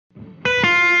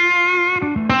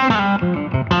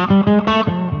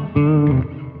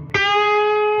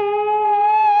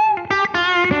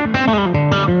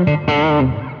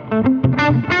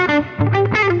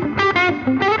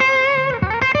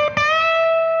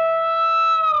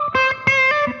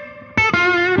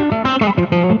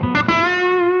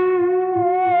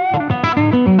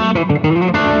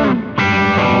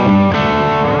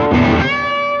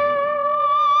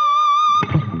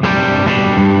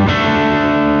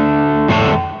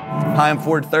Hi, I'm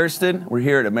Thurston. We're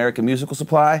here at American Musical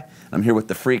Supply. I'm here with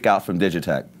the FreqOut from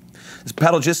Digitech. This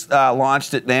pedal just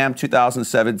launched at NAMM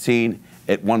 2017.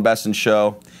 It won Best in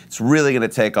Show. It's really going to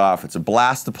take off. It's a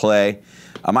blast to play.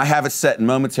 I have it set in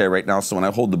momentary right now, so when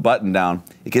I hold the button down,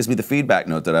 it gives me the feedback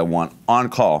note that I want on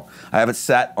call. I have it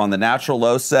set on the natural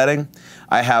low setting.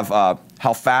 I have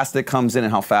how fast it comes in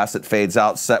and how fast it fades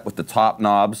out set with the top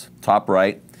knobs, top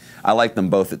right. I like them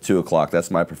both at 2 o'clock. That's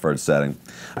my preferred setting.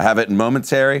 I have it in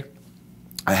momentary.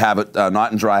 I have it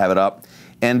not in dry, I have it up.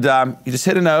 And you just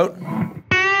hit a note.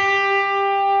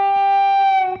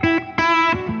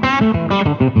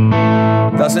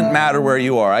 Doesn't matter where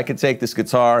you are. I could take this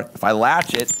guitar, if I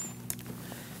latch it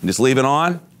and just leave it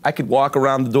on, I could walk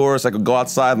around the doors, I could go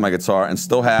outside with my guitar and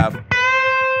still have.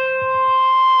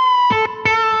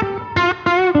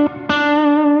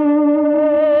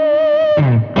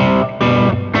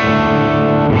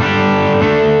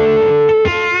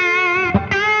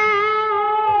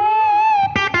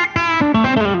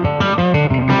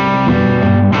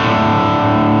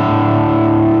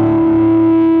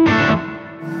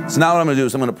 So now what I'm going to do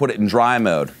is I'm going to put it in dry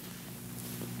mode.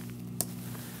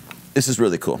 This is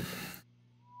really cool.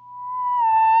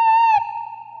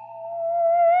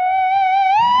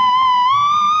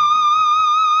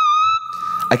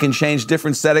 I can change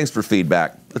different settings for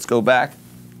feedback. Let's go back.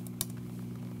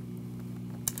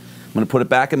 I'm going to put it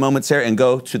back in momentary and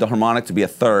go to the harmonic to be a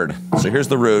third. So here's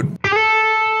the root.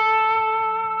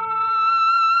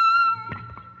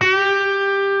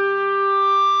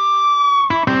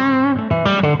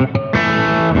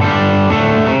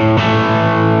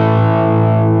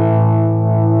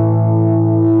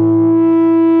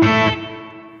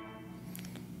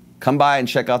 Come by and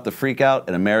check out the FreqOut at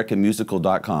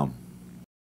AmericanMusical.com.